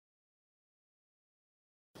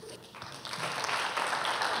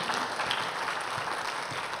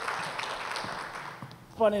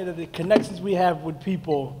funny that the connections we have with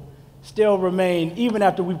people still remain even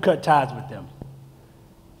after we've cut ties with them.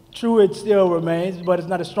 True, it still remains, but it's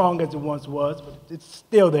not as strong as it once was, but it's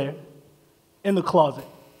still there, in the closet,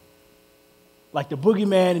 like the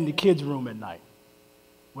boogeyman in the kids' room at night.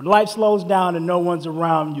 When life slows down and no one's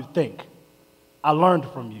around, you think, I learned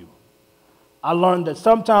from you. I learned that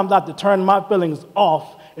sometimes I have to turn my feelings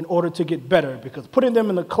off in order to get better, because putting them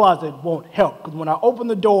in the closet won't help. Because when I open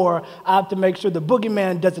the door, I have to make sure the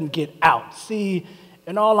boogeyman doesn't get out. See,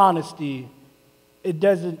 in all honesty,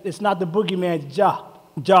 it's not the boogeyman's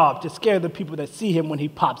job to scare the people that see him when he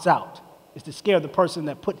pops out. It's to scare the person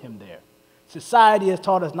that put him there. Society has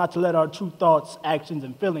taught us not to let our true thoughts, actions,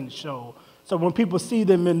 and feelings show. So when people see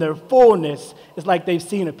them in their fullness, it's like they've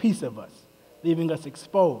seen a piece of us, leaving us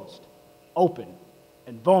exposed, open,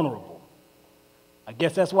 and vulnerable. I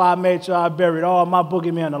guess that's why I made sure I buried all my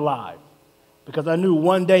boogeymen alive, because I knew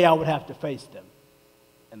one day I would have to face them.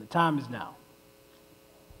 And the time is now.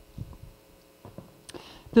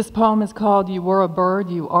 This poem is called You Were a Bird,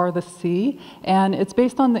 You Are the Sea, and it's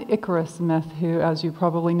based on the Icarus myth, who, as you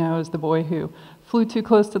probably know, is the boy who flew too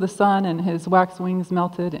close to the sun and his wax wings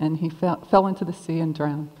melted and he fell into the sea and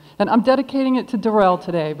drowned. And I'm dedicating it to Durell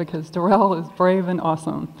today because Durell is brave and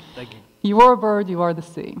awesome. Thank you. You are a bird, you are the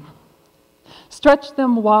sea. Stretch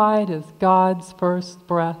them wide as God's first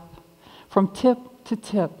breath. From tip to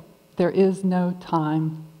tip, there is no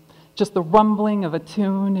time, just the rumbling of a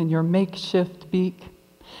tune in your makeshift beak,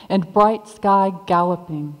 and bright sky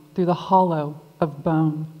galloping through the hollow of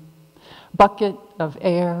bone. Bucket of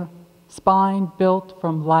air, spine built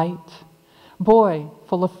from light, boy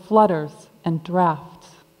full of flutters and drafts.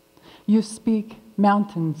 You speak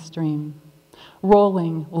mountain stream,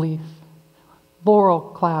 rolling leaf, laurel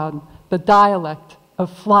cloud, the dialect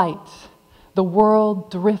of flight. The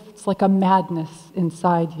world drifts like a madness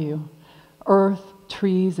inside you. Earth,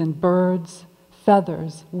 trees, and birds,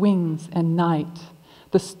 feathers, wings, and night.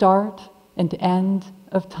 The start and end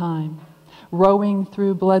of time, rowing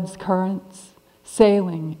through blood's currents,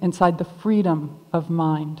 sailing inside the freedom of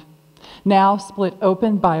mind. Now split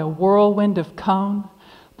open by a whirlwind of cone,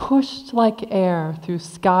 pushed like air through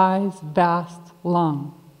sky's vast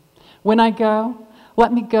lung. When I go,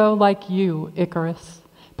 let me go like you, Icarus,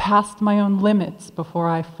 past my own limits before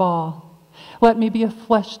I fall. Let me be a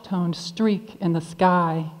flesh-toned streak in the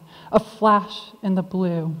sky, a flash in the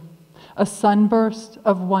blue, a sunburst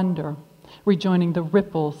of wonder, rejoining the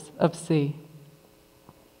ripples of sea.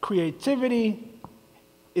 Creativity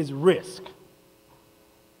is risk.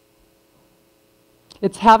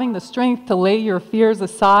 It's having the strength to lay your fears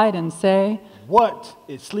aside and say, what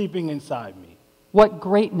is sleeping inside me? What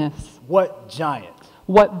greatness? What giant?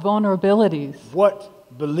 What vulnerabilities?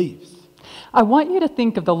 What beliefs? I want you to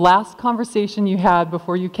think of the last conversation you had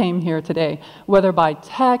before you came here today, whether by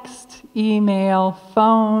text, email,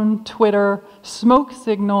 phone, Twitter, smoke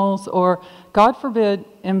signals, or, God forbid,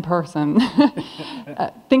 in person.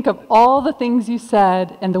 Think of all the things you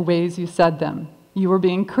said and the ways you said them. You were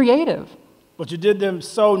being creative. But you did them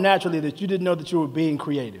so naturally that you didn't know that you were being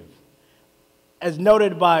creative. As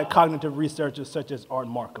noted by cognitive researchers such as Art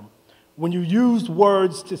Markham, when you use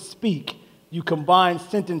words to speak, you combine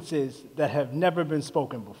sentences that have never been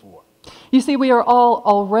spoken before. You see, we are all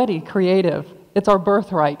already creative. It's our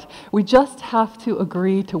birthright. We just have to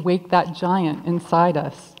agree to wake that giant inside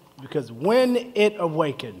us. Because when it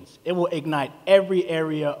awakens, it will ignite every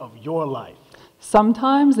area of your life.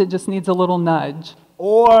 Sometimes it just needs a little nudge.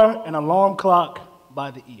 Or an alarm clock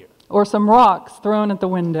by the ear. Or some rocks thrown at the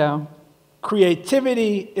window.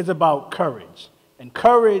 Creativity is about courage, and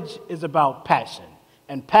courage is about passion.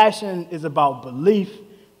 And passion is about belief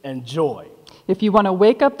and joy. If you want to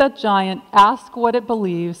wake up that giant, ask what it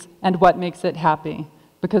believes and what makes it happy.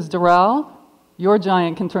 Because, Durell, your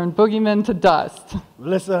giant can turn boogeymen to dust.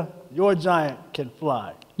 Melissa, your giant can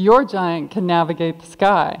fly. Your giant can navigate the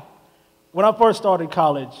sky. When I first started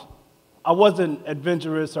college, I wasn't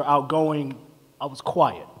adventurous or outgoing. I was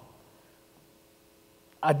quiet.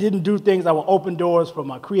 I didn't do things that would open doors for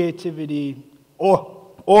my creativity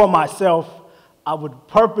or myself. I would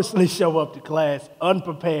purposely show up to class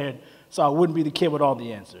unprepared so I wouldn't be the kid with all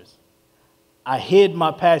the answers. I hid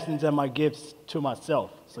my passions and my gifts to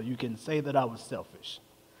myself, so you can say that I was selfish.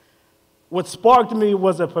 What sparked me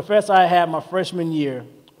was a professor I had my freshman year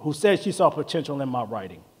who said she saw potential in my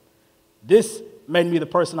writing. This made me the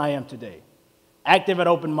person I am today, active at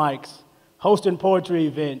open mics, hosting poetry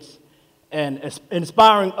events, and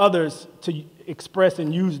inspiring others to express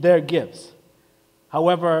and use their gifts.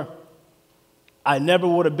 However, I never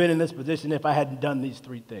would have been in this position if I hadn't done these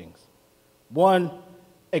three things. One,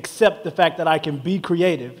 accept the fact that I can be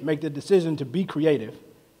creative, make the decision to be creative.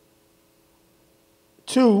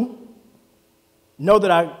 2, know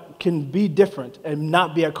that I can be different and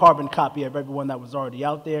not be a carbon copy of everyone that was already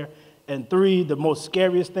out there. And 3, the most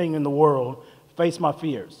scariest thing in the world, face my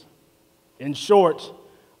fears. In short,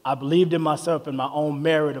 I believed in myself and my own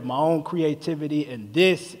merit, of my own creativity, and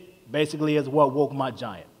this basically is what woke my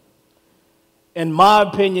giant. In my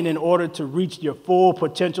opinion, in order to reach your full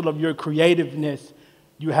potential of your creativeness,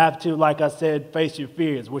 you have to, like I said, face your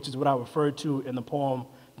fears, which is what I referred to in the poem,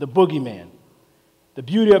 The Boogeyman. The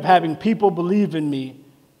beauty of having people believe in me,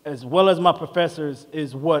 as well as my professors,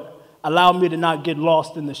 is what allowed me to not get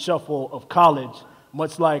lost in the shuffle of college,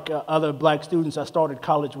 much like other black students I started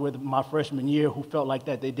college with my freshman year who felt like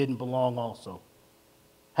that they didn't belong also.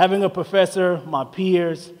 Having a professor, my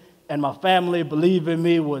peers, and my family believe in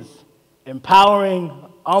me was empowering,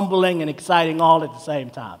 humbling, and exciting all at the same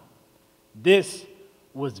time. This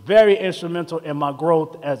was very instrumental in my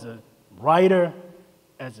growth as a writer,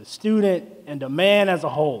 as a student, and a man as a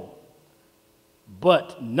whole.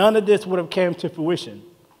 But none of this would have came to fruition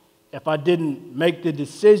if I didn't make the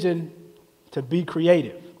decision to be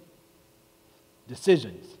creative.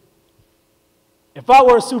 Decisions. If I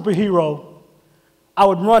were a superhero, I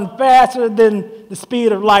would run faster than the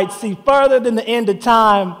speed of light, see further than the end of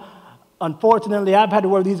time. Unfortunately, I've had to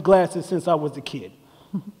wear these glasses since I was a kid.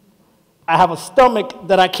 I have a stomach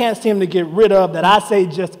that I can't seem to get rid of that I say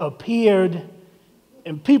just appeared.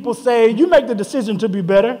 And people say, you make the decision to be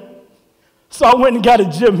better. So I went and got a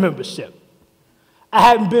gym membership. I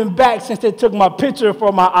haven't been back since they took my picture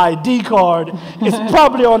for my ID card. It's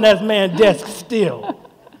probably on that man's desk still.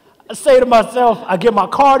 I say to myself, I get my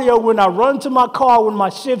cardio when I run to my car when my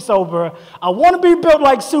shift's over. I want to be built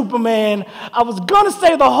like Superman. I was going to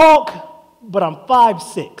say the Hulk, but I'm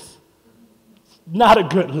 5'6". Not a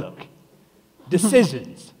good look.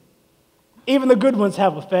 Decisions. Even the good ones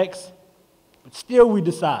have effects, but still we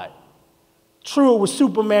decide. True, it was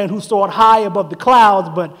Superman who soared high above the clouds,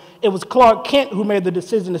 but it was Clark Kent who made the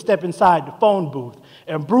decision to step inside the phone booth.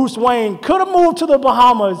 And Bruce Wayne could have moved to the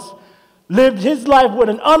Bahamas, lived his life with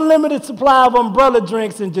an unlimited supply of umbrella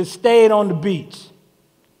drinks, and just stayed on the beach.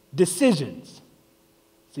 Decisions.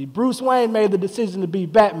 See, Bruce Wayne made the decision to be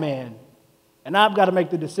Batman, and I've got to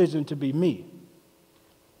make the decision to be me.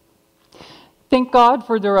 Thank God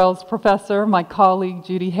for Durell's professor, my colleague,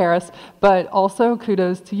 Judy Harris, but also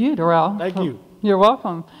kudos to you, Durell. Thank you. You're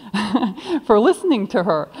welcome. For listening to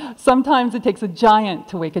her. Sometimes it takes a giant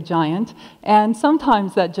to wake a giant, and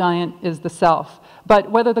sometimes that giant is the self. But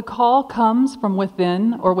whether the call comes from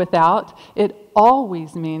within or without, it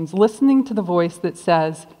always means listening to the voice that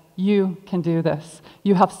says, you can do this.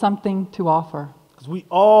 You have something to offer. Because we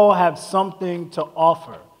all have something to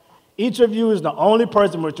offer. Each of you is the only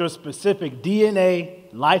person with your specific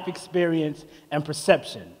DNA, life experience, and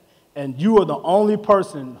perception. And you are the only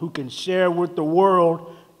person who can share with the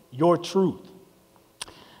world your truth.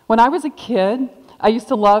 When I was a kid, I used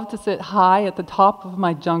to love to sit high at the top of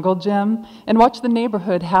my jungle gym and watch the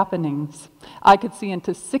neighborhood happenings. I could see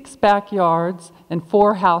into 6 backyards and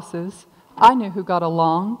 4 houses. I knew who got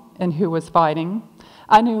along and who was fighting.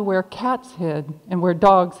 I knew where cats hid and where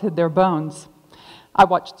dogs hid their bones. I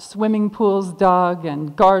watched swimming pools dug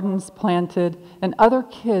and gardens planted and other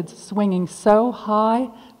kids swinging so high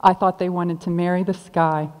I thought they wanted to marry the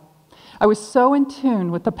sky. I was so in tune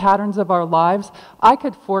with the patterns of our lives, I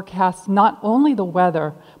could forecast not only the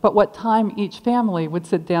weather, but what time each family would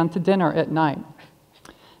sit down to dinner at night.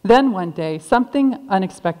 Then one day, something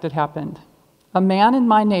unexpected happened. A man in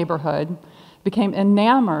my neighborhood became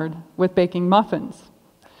enamored with baking muffins.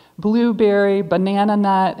 Blueberry, banana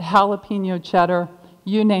nut, jalapeno cheddar,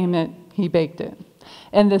 you name it, he baked it.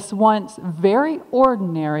 And this once very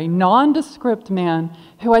ordinary, nondescript man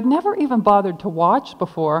who I'd never even bothered to watch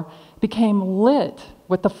before became lit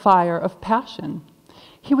with the fire of passion.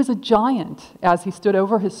 He was a giant as he stood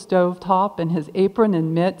over his stovetop in his apron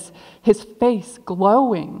and mitts, his face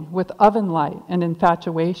glowing with oven light and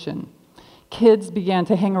infatuation. Kids began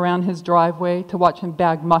to hang around his driveway to watch him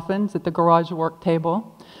bag muffins at the garage work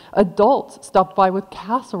table. Adults stopped by with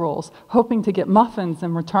casseroles, hoping to get muffins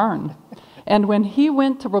in return. And when he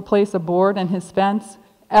went to replace a board in his fence,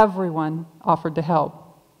 everyone offered to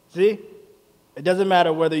help. See? It doesn't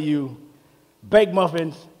matter whether you bake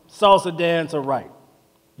muffins, salsa dance, or write.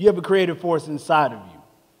 You have a creative force inside of you,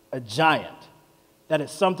 a giant, that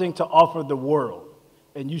is something to offer the world.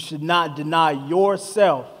 And you should not deny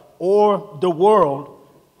yourself or the world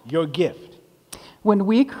your gift. When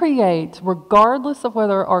we create, regardless of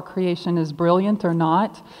whether our creation is brilliant or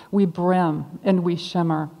not, we brim and we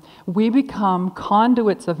shimmer. We become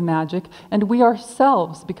conduits of magic, and we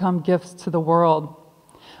ourselves become gifts to the world.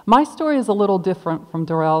 My story is a little different from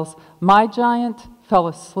Durell's. My giant fell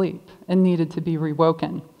asleep and needed to be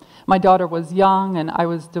rewoken. My daughter was young, and I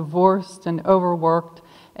was divorced and overworked,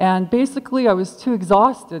 and basically I was too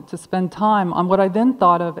exhausted to spend time on what I then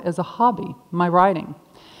thought of as a hobby, my writing.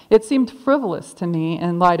 It seemed frivolous to me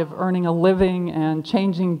in light of earning a living and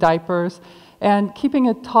changing diapers and keeping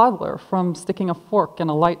a toddler from sticking a fork in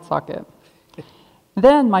a light socket.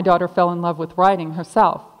 Then my daughter fell in love with writing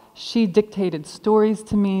herself. She dictated stories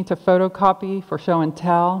to me to photocopy for show and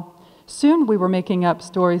tell. Soon we were making up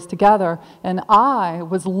stories together, and I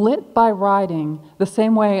was lit by writing the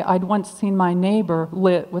same way I'd once seen my neighbor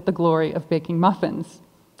lit with the glory of baking muffins.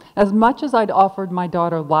 As much as I'd offered my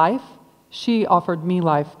daughter life, she offered me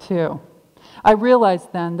life too. I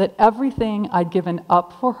realized then that everything I'd given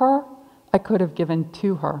up for her, I could have given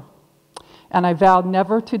to her. And I vowed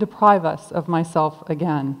never to deprive us of myself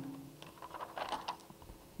again.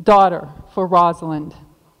 Daughter for Rosalind.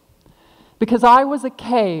 Because I was a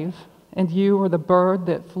cave, and you were the bird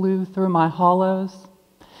that flew through my hollows.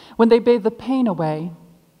 When they bathed the pain away,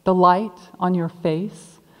 the light on your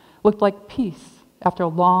face looked like peace after a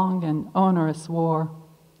long and onerous war.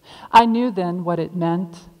 I knew then what it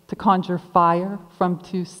meant to conjure fire from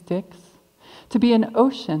two sticks, to be an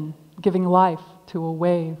ocean giving life to a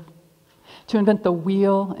wave, to invent the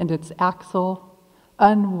wheel and its axle,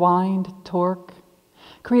 unwind torque,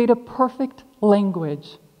 create a perfect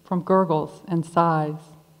language from gurgles and sighs.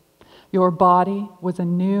 Your body was a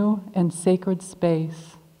new and sacred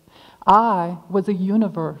space. I was a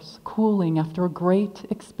universe cooling after a great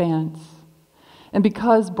expanse. And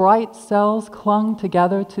because bright cells clung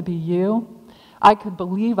together to be you, I could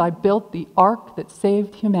believe I built the ark that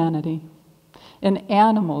saved humanity. In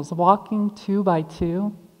animals walking 2 by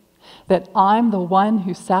 2, that I'm the one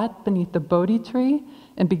who sat beneath the Bodhi tree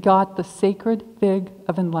and begot the sacred fig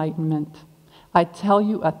of enlightenment. I tell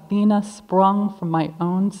you, Athena sprung from my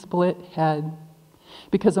own split head.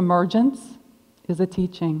 Because emergence is a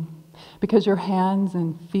teaching. Because your hands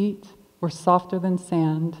and feet were softer than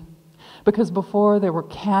sand. Because before there were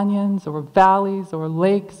canyons or valleys or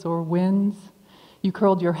lakes or winds, you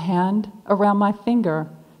curled your hand around my finger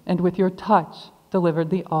and with your touch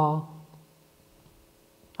delivered the all.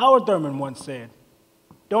 Howard Thurman once said,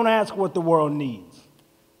 "Don't ask what the world needs.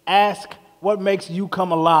 Ask what makes you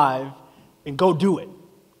come alive and go do it."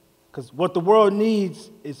 Because what the world needs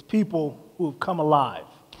is people who have come alive.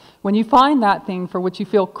 When you find that thing for which you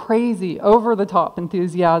feel crazy, over-the-top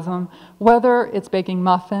enthusiasm, whether it's baking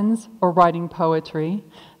muffins or writing poetry,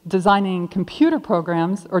 designing computer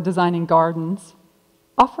programs or designing gardens,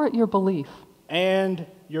 offer it your belief. And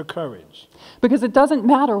your courage. Because it doesn't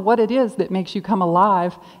matter what it is that makes you come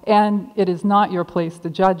alive, and it is not your place to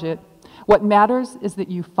judge it. What matters is that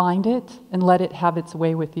you find it and let it have its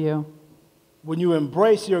way with you. When you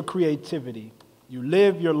embrace your creativity, you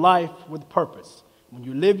live your life with purpose. When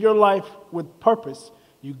you live your life with purpose,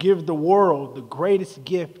 you give the world the greatest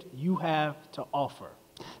gift you have to offer.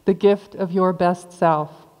 The gift of your best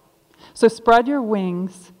self. So spread your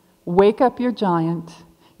wings, wake up your giant,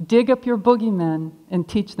 dig up your boogeymen, and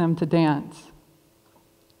teach them to dance.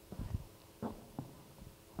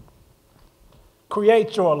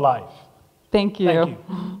 Create your life. Thank you. Thank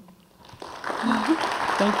you.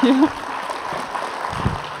 Thank you.